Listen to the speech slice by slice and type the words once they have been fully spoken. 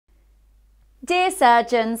Dear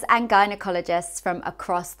surgeons and gynecologists from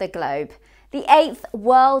across the globe, the 8th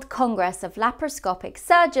World Congress of Laparoscopic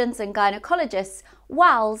Surgeons and Gynecologists,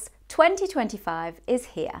 WALS 2025, is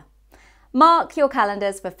here. Mark your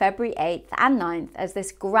calendars for February 8th and 9th as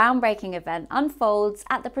this groundbreaking event unfolds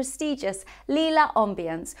at the prestigious Leela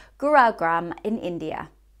Ambience, Gurugram in India.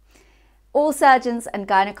 All surgeons and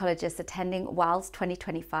gynecologists attending WALS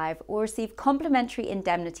 2025 will receive complimentary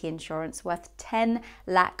indemnity insurance worth 10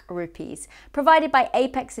 lakh rupees, provided by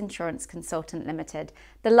Apex Insurance Consultant Limited,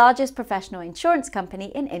 the largest professional insurance company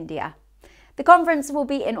in India. The conference will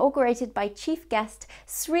be inaugurated by Chief Guest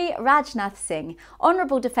Sri Rajnath Singh,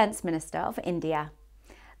 Honourable Defence Minister of India.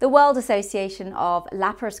 The World Association of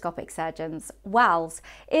Laparoscopic Surgeons, WALS,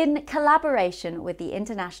 in collaboration with the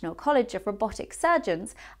International College of Robotic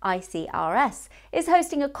Surgeons, ICRS, is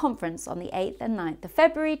hosting a conference on the 8th and 9th of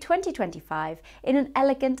February 2025 in an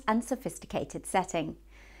elegant and sophisticated setting.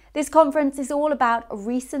 This conference is all about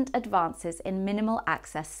recent advances in minimal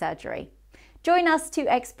access surgery. Join us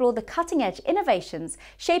to explore the cutting-edge innovations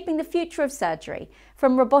shaping the future of surgery,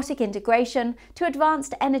 from robotic integration to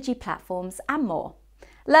advanced energy platforms and more.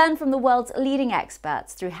 Learn from the world's leading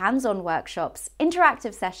experts through hands-on workshops,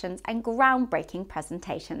 interactive sessions and groundbreaking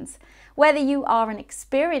presentations. Whether you are an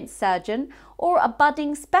experienced surgeon or a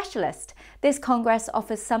budding specialist, this Congress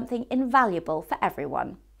offers something invaluable for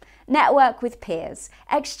everyone. Network with peers,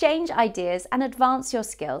 exchange ideas and advance your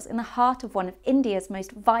skills in the heart of one of India's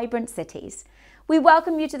most vibrant cities. We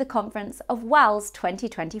welcome you to the conference of WALS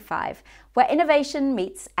 2025, where innovation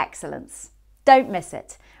meets excellence. Don't miss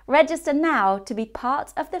it. Register now to be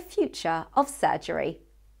part of the future of surgery.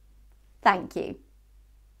 Thank you.